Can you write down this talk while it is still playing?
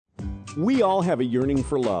We all have a yearning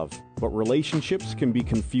for love, but relationships can be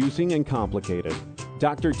confusing and complicated.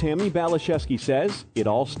 Dr. Tammi Balashevsky says it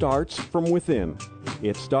all starts from within.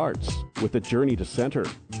 It starts with a journey to center.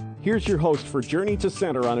 Here's your host for Journey to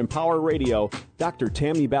Center on Empower Radio, Dr.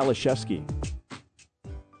 Tammi Balashevsky.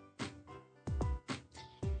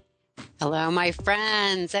 Hello, my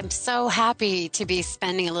friends. I'm so happy to be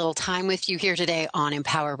spending a little time with you here today on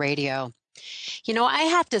Empower Radio. You know, I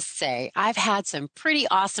have to say, I've had some pretty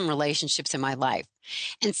awesome relationships in my life.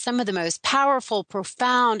 And some of the most powerful,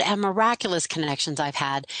 profound, and miraculous connections I've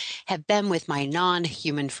had have been with my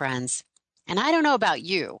non-human friends. And I don't know about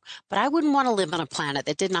you, but I wouldn't want to live on a planet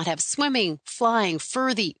that did not have swimming, flying,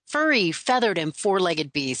 furry, feathered, and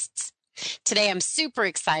four-legged beasts. Today, I'm super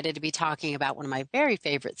excited to be talking about one of my very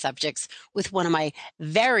favorite subjects with one of my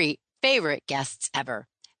very favorite guests ever.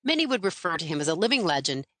 Many would refer to him as a living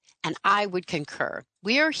legend, and I would concur.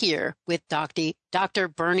 We are here with Dr.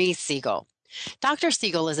 Bernie Siegel. Dr.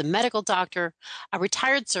 Siegel is a medical doctor, a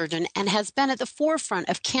retired surgeon, and has been at the forefront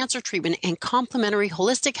of cancer treatment and complementary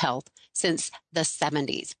holistic health since the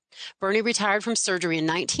 70s. Bernie retired from surgery in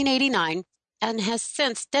 1989 and has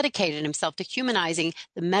since dedicated himself to humanizing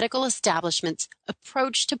the medical establishment's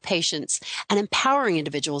approach to patients and empowering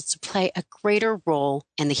individuals to play a greater role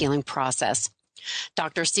in the healing process.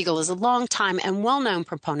 Dr. Siegel is a longtime and well-known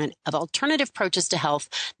proponent of alternative approaches to health,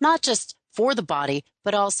 not just for the body,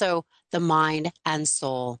 but also the mind and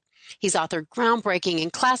soul. He's authored groundbreaking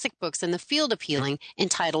and classic books in the field of healing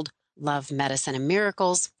entitled Love, Medicine, and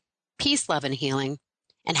Miracles, Peace, Love, and Healing,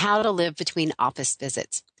 and How to Live Between Office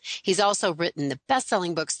Visits. He's also written the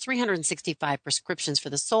best-selling books 365 Prescriptions for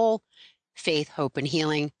the Soul, Faith, Hope, and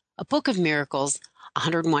Healing, A Book of Miracles,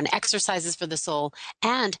 101 Exercises for the Soul,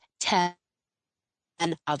 and 10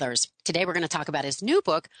 and others. Today, we're going to talk about his new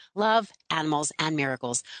book, Love, Animals, and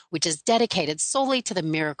Miracles, which is dedicated solely to the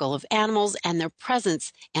miracle of animals and their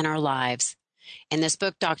presence in our lives. In this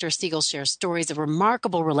book, Dr. Siegel shares stories of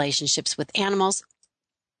remarkable relationships with animals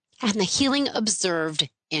and the healing observed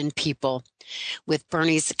in people. With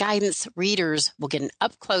Bernie's guidance, readers will get an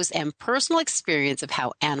up-close and personal experience of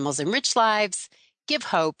how animals enrich lives, give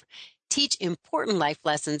hope, teach important life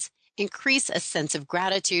lessons, increase a sense of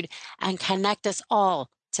gratitude, and connect us all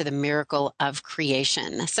to the miracle of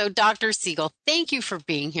creation. So, Dr. Siegel, thank you for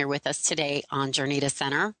being here with us today on Journey to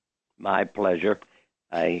Center. My pleasure.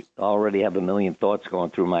 I already have a million thoughts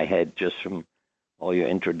going through my head just from all your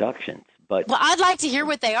introductions. But well, I'd like to hear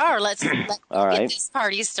what they are. Let's all right. Get this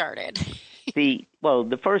party started. The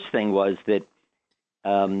first thing was that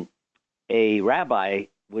a rabbi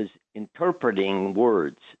was interpreting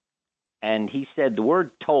words. And he said the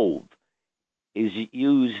word tov is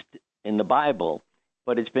used in the Bible,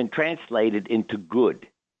 but it's been translated into good.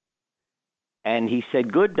 And he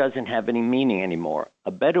said good doesn't have any meaning anymore.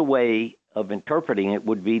 A better way of interpreting it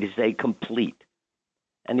would be to say complete.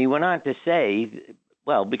 And he went on to say,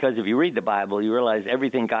 well, because if you read the Bible, you realize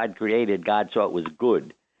everything God created, God saw it was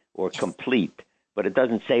good or complete. But it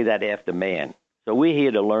doesn't say that after man. So we're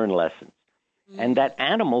here to learn lessons. And that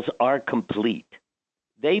animals are complete.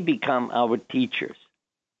 They become our teachers.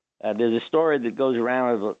 There's a story that goes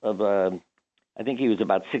around of I think he was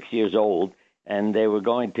about 6 years old, and they were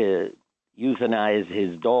going to euthanize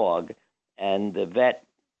his dog, and the vet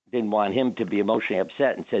didn't want him to be emotionally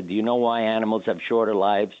upset and said, do you know why animals have shorter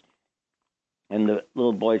lives? And the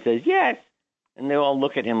little boy says, yes. And they all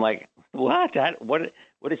look at him like, what?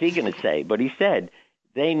 What is he going to say? But he said,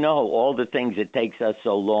 they know all the things it takes us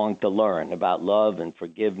so long to learn about love and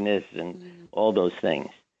forgiveness and all those things.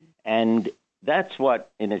 And that's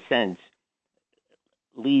what, in a sense,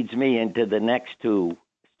 leads me into the next two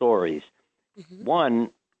stories. Mm-hmm. One,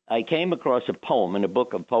 I came across a poem in a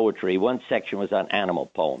book of poetry. One section was on animal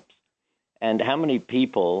poems. And how many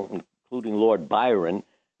people, including Lord Byron,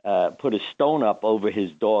 put a stone up over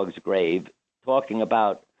his dog's grave talking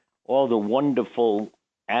about all the wonderful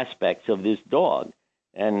aspects of this dog.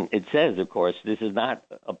 And it says, of course, this is not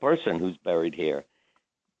a person who's buried here.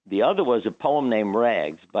 The other was a poem named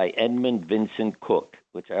Rags by Edmund Vincent Cook,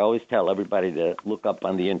 which I always tell everybody to look up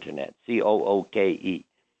on the internet, Cooke.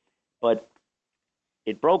 But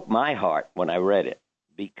it broke my heart when I read it,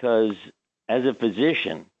 because as a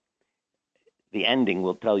physician, the ending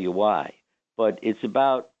will tell you why. But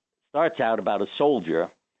starts out about a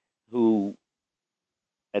soldier who,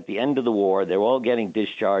 at the end of the war, they're all getting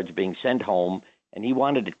discharged, being sent home, and he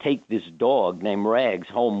wanted to take this dog named Rags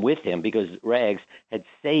home with him because Rags had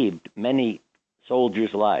saved many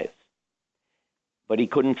soldiers' lives. But he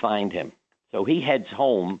couldn't find him. So he heads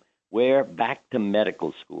home, back to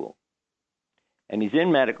medical school. And he's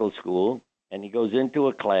in medical school, and he goes into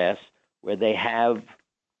a class where they have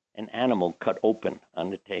an animal cut open on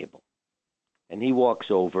the table. And he walks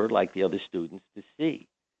over, like the other students, to see.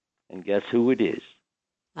 And guess who it is?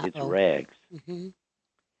 Uh-oh. It's Rags. Mm-hmm.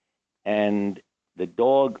 And the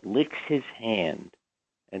dog licks his hand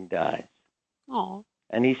and dies. Oh.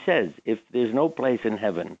 And he says, if there's no place in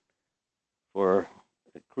heaven for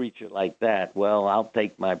a creature like that, well, I'll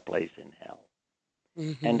take my place in hell.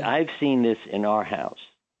 Mm-hmm. And I've seen this in our house.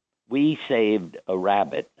 We saved a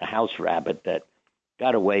rabbit, a house rabbit that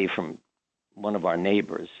got away from one of our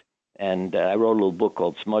neighbors. And I wrote a little book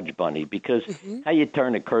called Smudge Bunny, because how you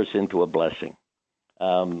turn a curse into a blessing.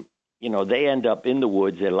 They end up in the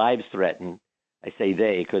woods, their lives threatened. I say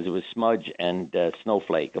they because it was Smudge and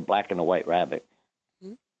Snowflake, a black and a white rabbit.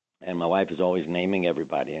 Mm-hmm. And my wife is always naming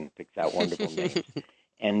everybody and picks out wonderful names.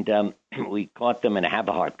 And we caught them in a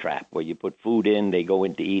have-a-heart trap where you put food in, they go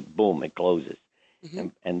in to eat, boom, it closes. Mm-hmm.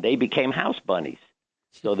 And they became house bunnies.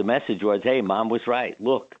 So the message was, hey, Mom was right.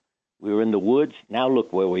 Look, we were in the woods. Now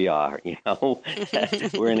look where we are,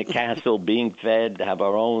 We're in a castle being fed, have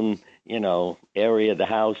our own, area of the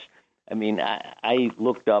house. I mean, I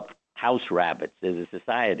looked up house rabbits as a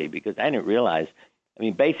society because I didn't realize,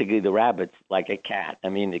 basically the rabbit's like a cat.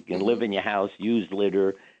 It can live in your house, use litter.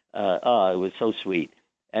 It was so sweet.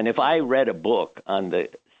 And if I read a book on the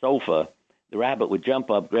sofa, the rabbit would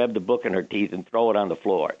jump up, grab the book in her teeth, and throw it on the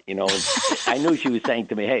floor. I knew she was saying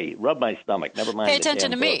to me, hey, rub my stomach, never mind. Pay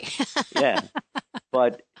attention to me. Yeah.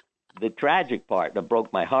 But the tragic part that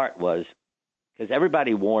broke my heart was, because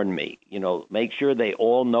everybody warned me, make sure they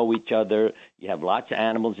all know each other. You have lots of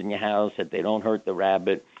animals in your house, that they don't hurt the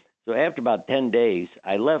rabbit. So after about 10 days,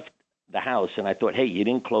 I left the house, and I thought, hey, you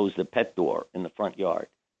didn't close the pet door in the front yard,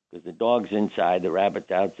 because the dog's inside, the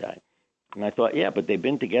rabbit's outside. And I thought, yeah, but they've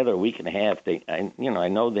been together a week and a half. I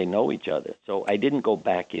know they know each other. So I didn't go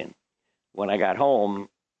back in. When I got home,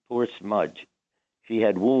 poor Smudge, she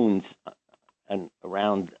had wounds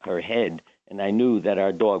around her head, and I knew that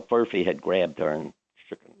our dog Furphy had grabbed her and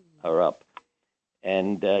shook her up.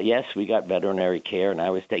 And yes, we got veterinary care, and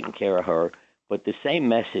I was taking care of her. But the same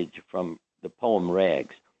message from the poem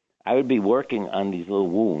Rags, I would be working on these little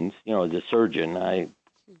wounds. As a surgeon, I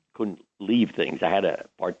couldn't leave things. I had to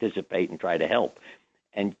participate and try to help.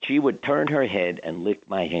 And she would turn her head and lick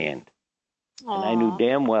my hand. Aww. And I knew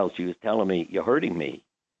damn well she was telling me, you're hurting me.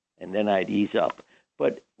 And then I'd ease up.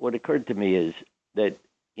 But what occurred to me is that,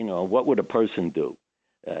 what would a person do?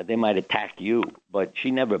 They might attack you, but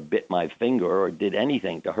she never bit my finger or did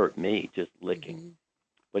anything to hurt me, just licking. Mm-hmm.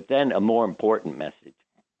 But then a more important message.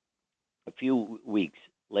 A few weeks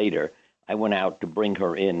later, I went out to bring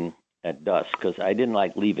her in at dusk because I didn't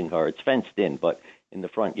like leaving her. It's fenced in, but in the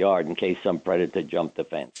front yard in case some predator jumped the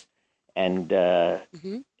fence. And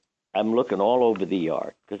I'm looking all over the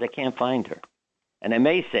yard because I can't find her. And I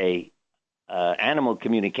may say animal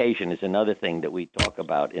communication is another thing that we talk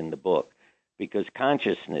about in the book, because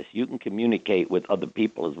consciousness, you can communicate with other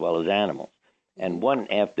people as well as animals. And one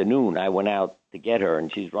afternoon, I went out to get her,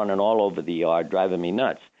 and she's running all over the yard, driving me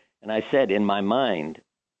nuts. And I said in my mind,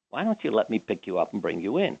 why don't you let me pick you up and bring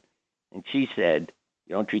you in? And she said,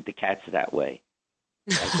 you don't treat the cats that way.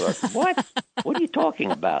 I thought, what? What are you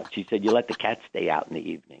talking about? She said, you let the cats stay out in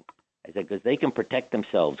the evening. I said, because they can protect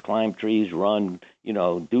themselves, climb trees, run,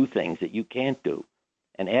 do things that you can't do.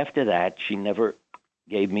 And after that, she never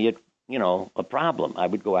gave me a problem. I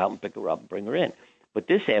would go out and pick her up and bring her in. But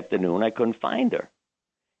this afternoon, I couldn't find her.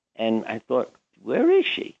 And I thought, where is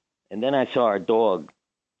she? And then I saw our dog,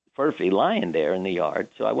 Furphy, lying there in the yard.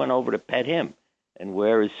 So I went over to pet him. And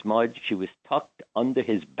where is Smudge? She was tucked under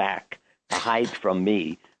his back to hide from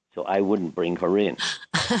me so I wouldn't bring her in.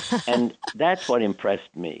 And that's what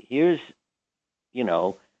impressed me. Here's,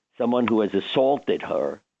 someone who has assaulted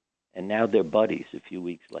her, and now they're buddies a few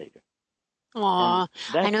weeks later. Aw,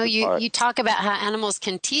 I know you talk about how animals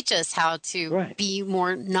can teach us how to be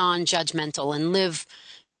more non-judgmental and live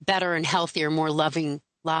better and healthier, more loving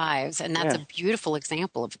lives. And that's a beautiful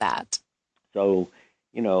example of that. So,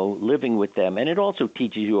 living with them. And it also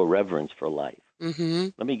teaches you a reverence for life. Mm-hmm.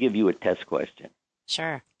 Let me give you a test question.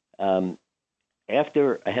 Sure.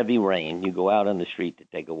 After a heavy rain, you go out on the street to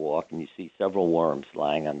take a walk and you see several worms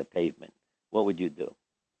lying on the pavement. What would you do?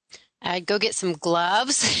 I'd go get some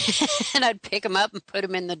gloves and I'd pick them up and put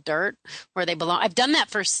them in the dirt where they belong. I've done that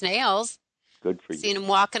for snails. Good for you. Seen them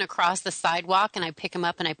walking across the sidewalk, and I pick them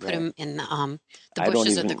up and I put them in the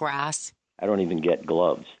bushes of the grass. I don't even get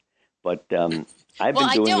gloves, but I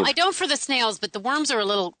don't for the snails, but the worms are a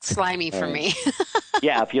little slimy for me.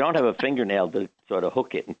 Yeah, if you don't have a fingernail to sort of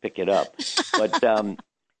hook it and pick it up, but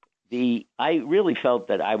I really felt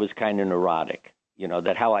that I was kind of neurotic.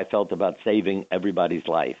 That how I felt about saving everybody's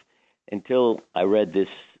life. Until I read this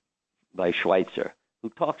by Schweitzer, who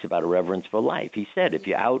talks about a reverence for life. He said, if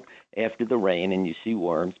you're out after the rain and you see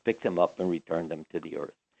worms, pick them up and return them to the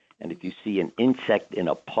earth. And if you see an insect in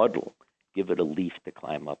a puddle, give it a leaf to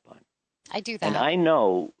climb up on. I do that. And I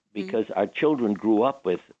know because our children grew up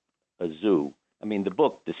with a zoo. I mean, the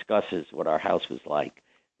book discusses what our house was like.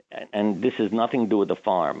 And this has nothing to do with the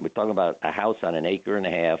farm. We're talking about a house on an acre and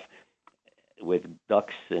a half with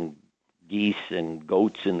ducks and geese and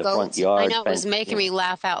goats in the front yard. I know, it was making me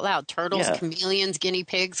laugh out loud. Turtles, chameleons, guinea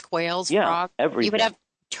pigs, quails, frogs. Everything. You would have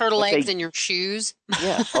turtle eggs in your shoes.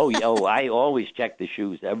 Yeah. Oh, I always check the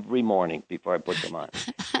shoes every morning before I put them on.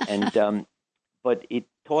 And but it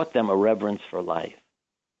taught them a reverence for life.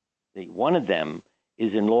 One of them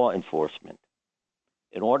is in law enforcement.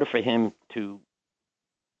 In order for him to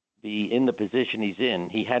be in the position he's in,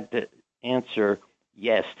 he had to answer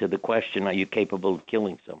yes to the question, are you capable of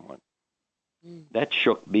killing someone? That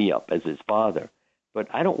shook me up as his father. But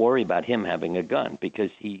I don't worry about him having a gun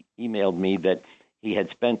because he emailed me that he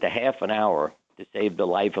had spent a half an hour to save the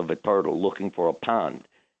life of a turtle looking for a pond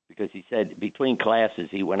because he said between classes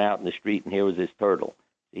he went out in the street and here was his turtle.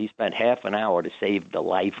 He spent half an hour to save the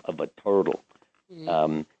life of a turtle.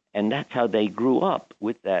 And that's how they grew up,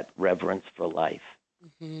 with that reverence for life.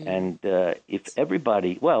 And if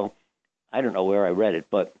everybody, well, I don't know where I read it,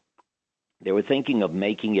 but they were thinking of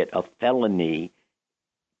making it a felony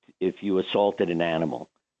if you assaulted an animal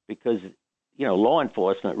because, you know, law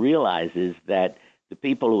enforcement realizes that the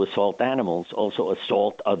people who assault animals also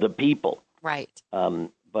assault other people. Right.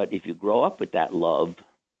 But if you grow up with that love,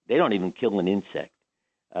 they don't even kill an insect.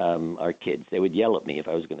 Our kids, they would yell at me if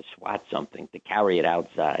I was going to swat something to carry it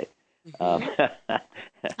outside.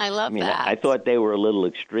 I love that. I thought they were a little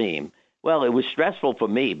extreme. Well, it was stressful for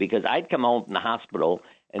me because I'd come home from the hospital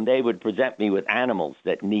and they would present me with animals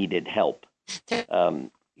that needed help.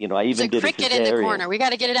 You know, I even did a cricket in the corner. We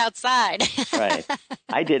got to get it outside. Right.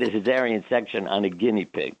 I did a cesarean section on a guinea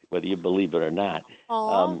pig, whether you believe it or not,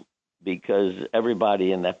 because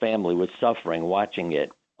everybody in the family was suffering watching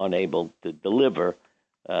it, unable to deliver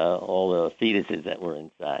all the fetuses that were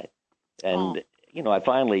inside. And, you know, I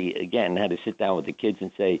finally, again, had to sit down with the kids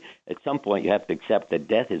and say, at some point you have to accept that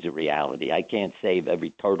death is a reality. I can't save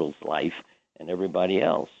every turtle's life and everybody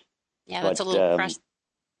else. Yeah, that's a little fresh.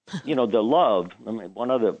 You know, the love, I mean,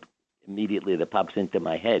 one other immediately that pops into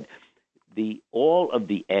my head, all of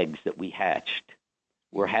the eggs that we hatched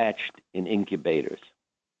were hatched in incubators.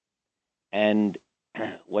 And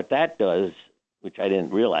what that does, which I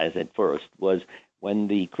didn't realize at first, was when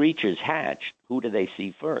the creatures hatched, who do they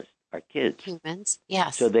see first? Our kids. Humans,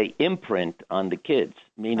 yes. So they imprint on the kids,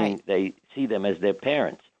 meaning they see them as their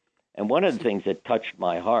parents. And one of the things that touched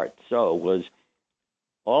my heart was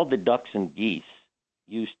all the ducks and geese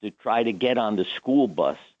used to try to get on the school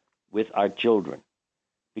bus with our children.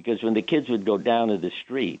 Because when the kids would go down to the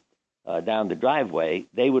street, down the driveway,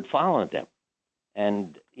 they would follow them.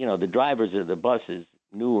 And, you know, the drivers of the buses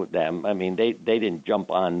knew them. I mean, they didn't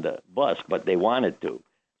jump on the bus, but they wanted to.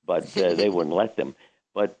 But they wouldn't let them.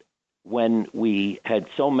 But when we had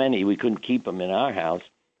so many, we couldn't keep them in our house.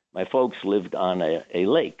 My folks lived on a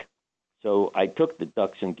lake. So I took the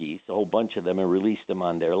ducks and geese, a whole bunch of them, and released them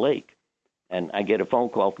on their lake. And I get a phone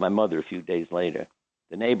call from my mother a few days later.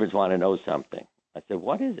 The neighbors want to know something. I said,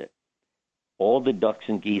 what is it? All the ducks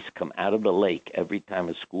and geese come out of the lake every time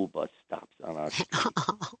a school bus stops on our street.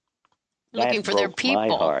 Looking for their people.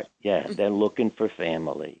 My heart. Yeah, they're looking for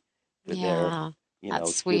family. For their,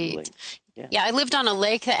 that's sweet. siblings. Yeah, I lived on a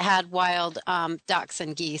lake that had wild ducks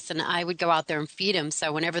and geese, and I would go out there and feed them.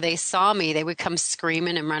 So whenever they saw me, they would come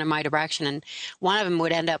screaming and run in my direction. And one of them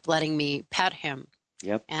would end up letting me pet him.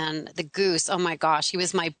 Yep. And the goose, oh my gosh, he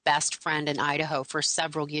was my best friend in Idaho for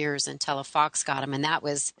several years until a fox got him, and that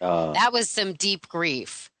was some deep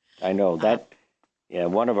grief. I know that.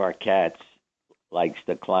 One of our cats likes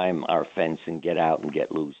to climb our fence and get out and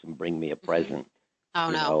get loose and bring me a present. Oh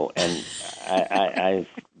no! Know, and I've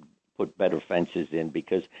put better fences in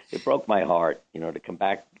because it broke my heart, you know, to come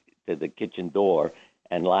back to the kitchen door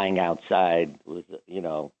and lying outside was, you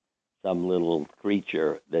know, some little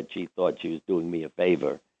creature that she thought she was doing me a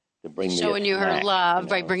favor to bring me showing you snack, her love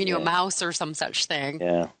by bringing you a mouse or some such thing.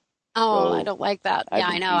 Yeah. Oh, so I don't like that. Yeah,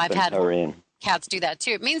 I know. I've had cats do that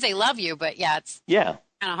too. It means they love you, but it's kind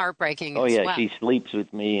of heartbreaking. Oh, yeah. Well. She sleeps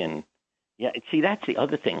with me. And see, that's the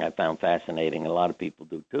other thing I found fascinating. A lot of people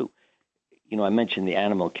do too. You know, I mentioned the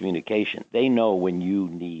animal communication. They know when you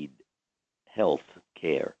need health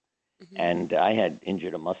care. And I had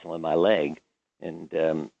injured a muscle in my leg,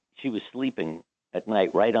 and she was sleeping at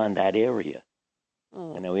night right on that area.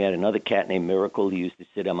 And then we had another cat named Miracle who used to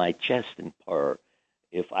sit on my chest and purr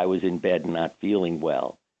if I was in bed and not feeling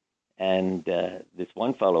well. And this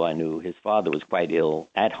one fellow I knew, his father was quite ill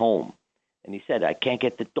at home. And he said, I can't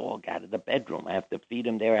get the dog out of the bedroom. I have to feed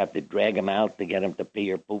him there. I have to drag him out to get him to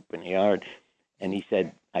pee or poop in the yard. And he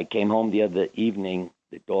said, I came home the other evening.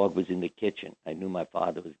 The dog was in the kitchen. I knew my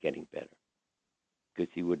father was getting better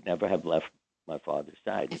because he would never have left my father's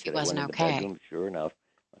side. If he said, wasn't I went okay. in the bedroom, sure enough,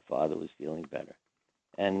 my father was feeling better.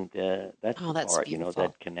 And that's the part, beautiful.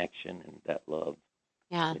 that connection and that love.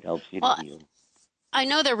 Yeah. It helps you to heal. I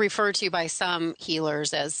know they're referred to by some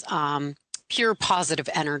healers as pure positive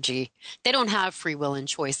energy. They don't have free will and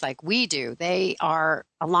choice like we do. They are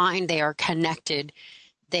aligned. They are connected.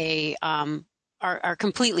 They are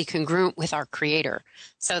completely congruent with our Creator.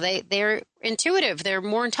 So they're intuitive. They're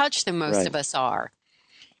more in touch than most of us are.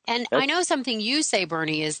 And I know something you say,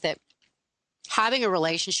 Bernie, is that having a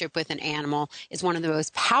relationship with an animal is one of the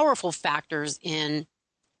most powerful factors in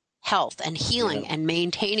health and healing and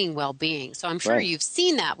maintaining well-being. So I'm sure you've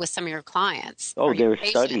seen that with some of your clients. Oh, there are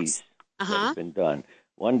studies that have been done.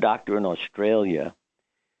 One doctor in Australia,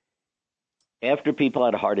 after people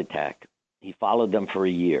had a heart attack, he followed them for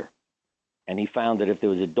a year. And he found that if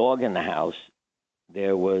there was a dog in the house,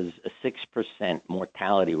 there was a 6%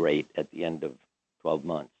 mortality rate at the end of 12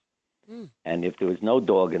 months. And if there was no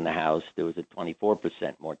dog in the house, there was a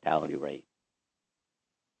 24% mortality rate.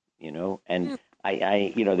 And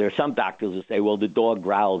I there are some doctors who say, well, the dog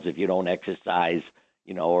growls if you don't exercise,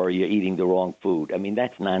 or you're eating the wrong food. I mean,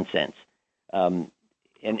 that's nonsense. And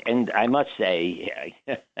I must say,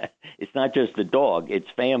 it's not just the dog, it's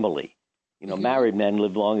family. Married men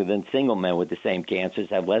live longer than single men with the same cancers,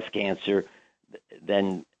 have less cancer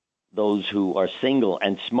than those who are single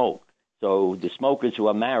and smoke. So the smokers who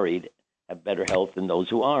are married have better health than those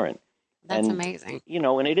who aren't. That's amazing.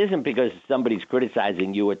 And it isn't because somebody's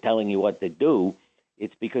criticizing you or telling you what to do.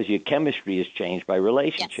 It's because your chemistry has changed by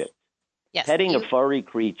relationship. Yes. Petting a furry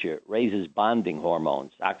creature raises bonding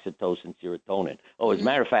hormones, oxytocin, serotonin. Oh, as a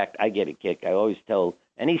matter of fact, I get a kick. I always tell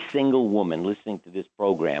any single woman listening to this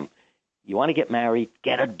program, you want to get married,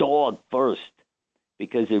 get a dog first.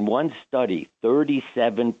 Because in one study,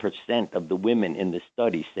 37% of the women in the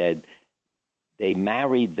study said they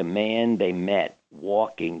married the man they met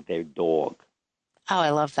walking their dog. Oh, I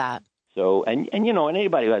love that. So, and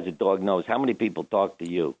anybody who has a dog knows how many people talk to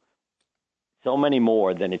you. So many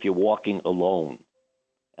more than if you're walking alone.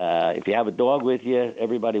 If you have a dog with you,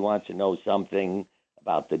 everybody wants to know something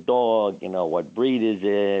about the dog, what breed is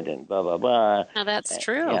it, and blah, blah, blah. Now, that's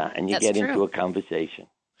true. Yeah, and you get into a conversation.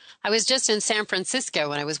 I was just in San Francisco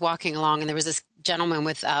when I was walking along, and there was this gentleman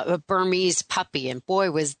with a Burmese puppy, and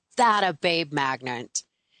boy, was that a babe magnet.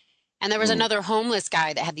 And there was another homeless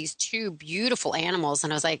guy that had these two beautiful animals.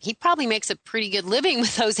 And I was like, he probably makes a pretty good living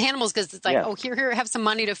with those animals because it's like, here, have some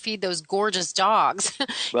money to feed those gorgeous dogs.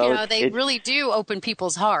 Well, they really do open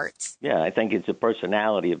people's hearts. Yeah, I think it's a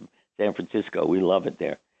personality of San Francisco. We love it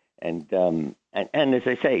there. And as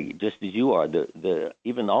I say, just as you are,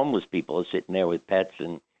 even the homeless people are sitting there with pets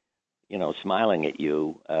and, smiling at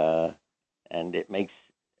you. And it makes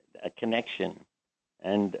a connection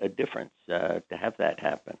and a difference to have that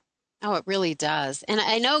happen. Oh, it really does. And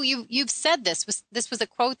I know you've said this. This was a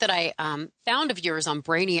quote that I found of yours on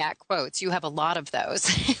Brainiac Quotes. You have a lot of those,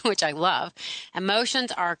 which I love.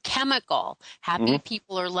 Emotions are chemical. Happy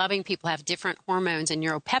people or loving people have different hormones and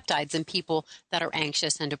neuropeptides than people that are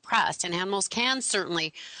anxious and depressed. And animals can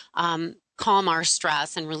certainly calm our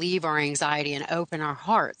stress and relieve our anxiety and open our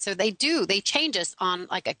heart. So they do. They change us on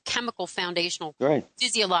like a chemical, foundational,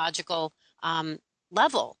 physiological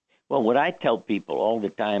level. Well, what I tell people all the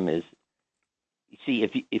time is, you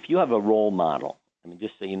see, if you have a role model,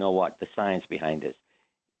 just so you know what the science behind this,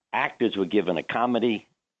 actors were given a comedy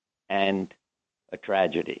and a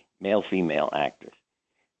tragedy, male, female actors.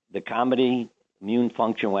 The comedy, immune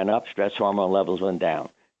function went up, stress hormone levels went down.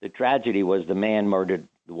 The tragedy was the man murdered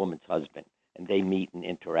the woman's husband, and they meet and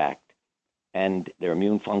interact. And their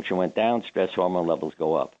immune function went down, stress hormone levels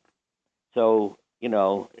go up. So,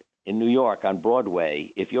 in New York on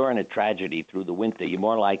Broadway, if you're in a tragedy through the winter, you're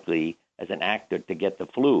more likely as an actor to get the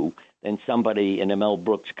flu than somebody in a Mel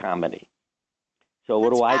Brooks comedy. So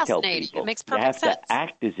what do I tell people? It makes perfect sense. To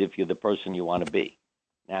act as if you're the person you want to be.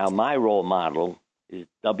 Now, my role model is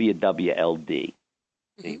WWLD.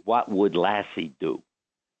 What would Lassie do?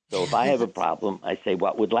 So if I have a problem, I say,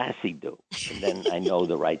 what would Lassie do? And then I know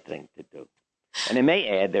the right thing to do. And I may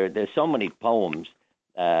add, there's so many poems.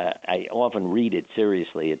 I often read it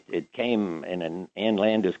seriously. It came in an Ann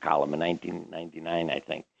Landers column in 1999, I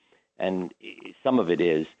think. And some of it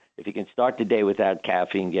is, if you can start the day without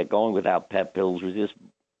caffeine, get going without pep pills, resist,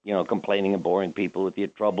 complaining and boring people with your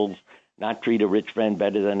troubles, not treat a rich friend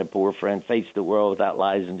better than a poor friend, face the world without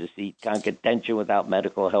lies and deceit, conquer tension without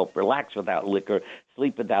medical help, relax without liquor,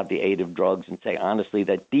 sleep without the aid of drugs, and say honestly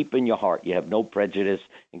that deep in your heart you have no prejudice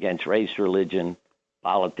against race, religion,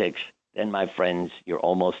 politics, then, my friends, you're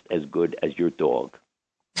almost as good as your dog.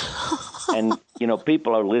 And,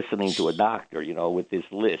 people are listening to a doctor, with this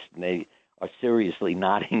list, and they are seriously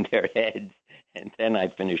nodding their heads. And then I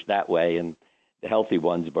finish that way, and the healthy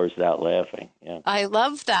ones burst out laughing. Yeah. I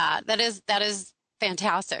love that. That is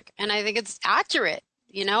fantastic. And I think it's accurate.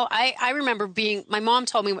 I remember my mom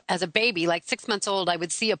told me as a baby, like 6 months old, I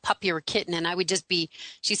would see a puppy or a kitten and I would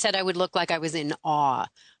she said I would look like I was in awe.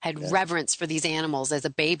 I had reverence for these animals as a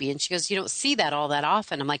baby. And she goes, you don't see that all that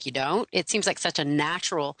often. I'm like, you don't? It seems like such a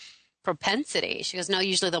natural propensity. She goes, no,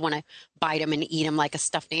 usually they'll want to bite them and eat them like a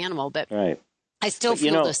stuffed animal. But right. I still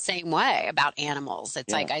feel the same way about animals.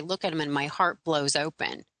 It's like I look at them and my heart blows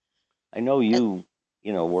open. I know you,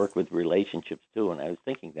 work with relationships too. And I was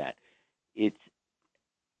thinking that it's,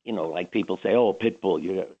 like people say, oh, pit bull,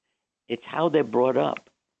 it's how they're brought up.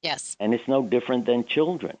 Yes. And it's no different than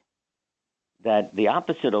children. That the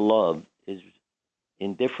opposite of love is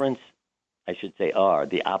indifference, I should say, are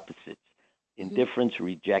the opposites. Indifference,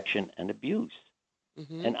 rejection, and abuse.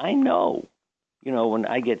 Mm-hmm. And I know, when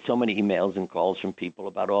I get so many emails and calls from people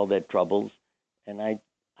about all their troubles, and I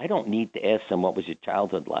don't need to ask them, what was your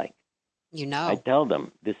childhood like? I tell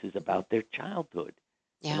them this is about their childhood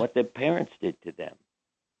and what their parents did to them.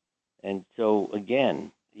 And so,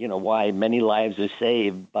 again, why many lives are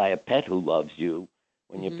saved by a pet who loves you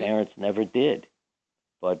when your parents never did.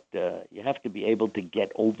 But you have to be able to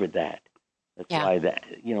get over that. That's why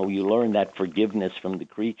you learn that forgiveness from the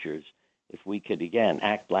creatures. If we could, again,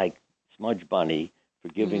 act like Smudge Bunny,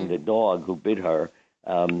 forgiving the dog who bit her,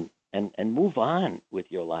 and move on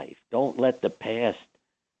with your life. Don't let the past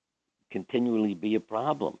continually be a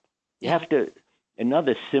problem. You have to,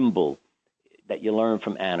 another symbol that you learn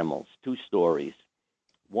from animals, 2 stories.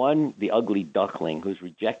 One, the ugly duckling who's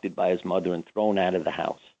rejected by his mother and thrown out of the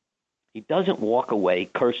house. He doesn't walk away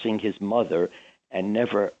cursing his mother and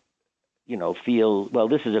never, feel, well,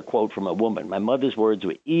 this is a quote from a woman. My mother's words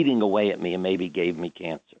were eating away at me and maybe gave me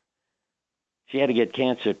cancer. She had to get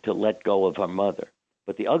cancer to let go of her mother.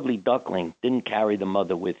 But the ugly duckling didn't carry the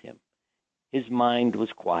mother with him. His mind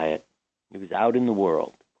was quiet. He was out in the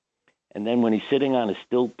world. And then when he's sitting on a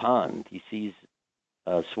still pond, he sees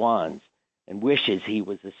swans and wishes he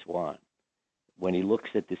was a swan. When he looks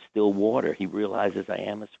at the still water, he realizes, I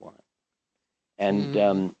am a swan.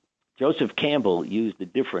 And Joseph Campbell used a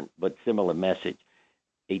different but similar message.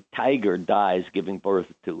 A tiger dies giving birth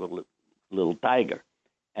to a little tiger.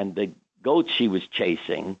 And the goats she was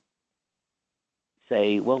chasing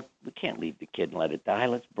say, well, we can't leave the kid and let it die.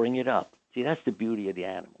 Let's bring it up. See, that's the beauty of the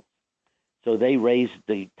animals. So they raise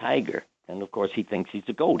the tiger, and of course he thinks he's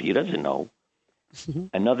a goat. He doesn't know.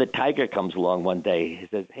 Another tiger comes along one day. He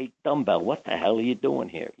says, hey, Dumbbell, what the hell are you doing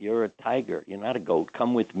here? You're a tiger. You're not a goat.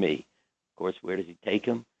 Come with me. Of course, where does he take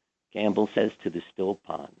him? Campbell says to the still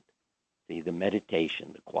pond. See, the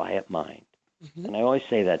meditation, the quiet mind. And I always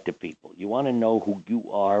say that to people. You want to know who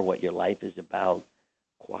you are, what your life is about,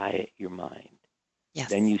 quiet your mind. Yes.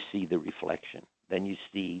 Then you see the reflection. Then you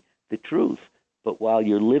see the truth. But while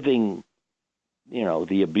you're living,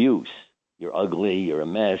 the abuse, you're ugly, you're a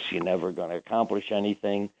mess, you're never going to accomplish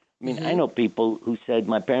anything. I mean, I know people who said,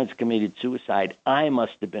 my parents committed suicide. I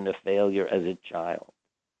must have been a failure as a child.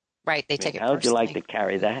 Right, they take it personally. How would you like to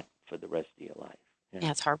carry that for the rest of your life?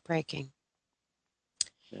 Yeah, it's heartbreaking.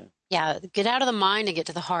 Yeah, get out of the mind and get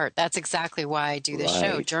to the heart. That's exactly why I do this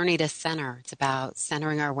show, Journey to Center. It's about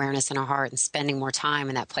centering our awareness in our heart and spending more time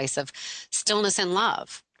in that place of stillness and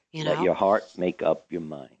love. Let your heart make up your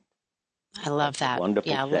mind. I love that. A wonderful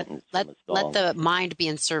sentence. Let the mind be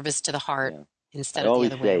in service to the heart instead of the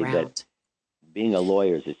other way around. I always say that being a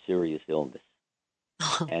lawyer is a serious illness.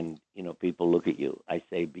 And, people look at you. I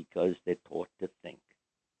say, because they're taught to think.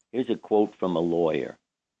 Here's a quote from a lawyer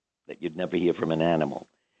that you'd never hear from an animal.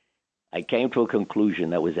 I came to a conclusion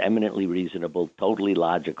that was eminently reasonable, totally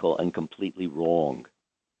logical, and completely wrong.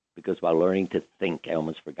 Because while learning to think, I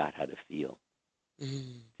almost forgot how to feel.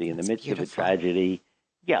 See, in the midst of a tragedy,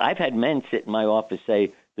 I've had men sit in my office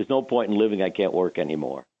say, there's no point in living, I can't work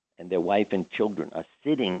anymore. And their wife and children are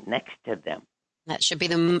sitting next to them. That should be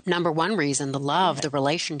the number one reason, the love, the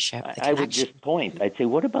relationship, the I would just point. I'd say,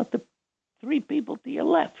 what about the 3 people to your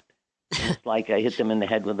left? And it's like I hit them in the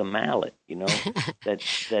head with a mallet,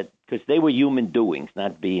 that because they were human doings,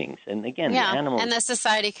 not beings. And again, the animals. And the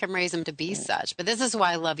society can raise them to be such. But this is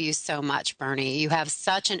why I love you so much, Bernie. You have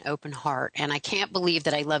such an open heart. And I can't believe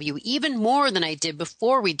that I love you even more than I did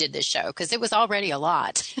before we did the show, because it was already a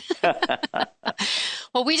lot.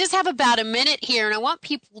 Well, we just have about a minute here, and I want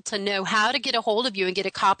people to know how to get a hold of you and get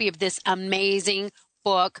a copy of this amazing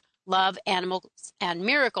book, Love, Animals, and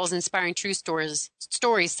Miracles, Inspiring True Stories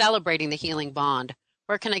Celebrating the Healing Bond.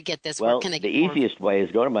 Where can I get this? Well, Where can I the get more? easiest way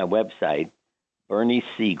is go to my website, Bernie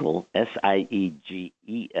Siegel,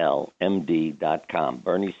 Siegel, MD.com,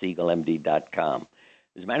 BernieSiegelMD.com.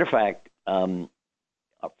 As a matter of fact, our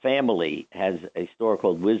family has a store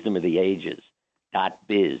called Wisdom of the Ages.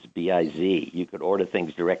 .biz, B-I-Z. You could order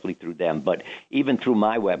things directly through them. But even through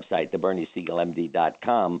my website, the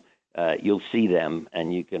BernieSiegelMD.com, you'll see them,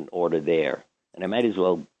 and you can order there. And I might as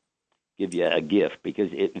well give you a gift,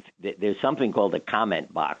 because there's something called a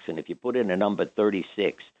comment box, and if you put in a number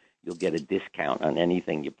 36, you'll get a discount on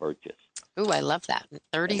anything you purchase. Ooh, I love that.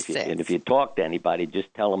 36. And if you talk to anybody,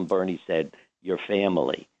 just tell them Bernie said your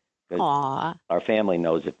family. Aww. Our family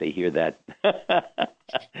knows if they hear that.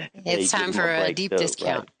 It's time for a deep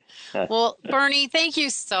discount. Right. Well, Bernie, thank you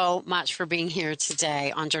so much for being here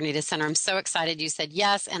today on Journey to Center. I'm so excited you said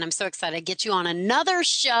yes, and I'm so excited to get you on another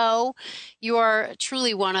show. You are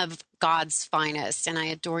truly one of God's finest, and I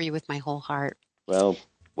adore you with my whole heart. Well,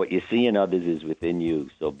 what you see in others is within you,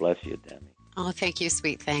 so bless you, Tammi. Oh, thank you,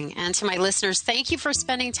 sweet thing. And to my listeners, thank you for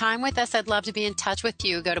spending time with us. I'd love to be in touch with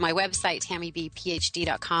you. Go to my website,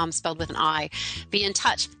 TammiBPhD.com, spelled with an I. Be in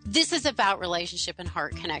touch. This is about relationship and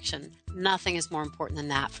heart connection. Nothing is more important than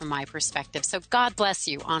that from my perspective. So God bless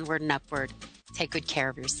you. Onward and upward. Take good care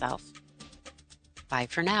of yourself. Bye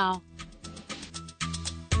for now.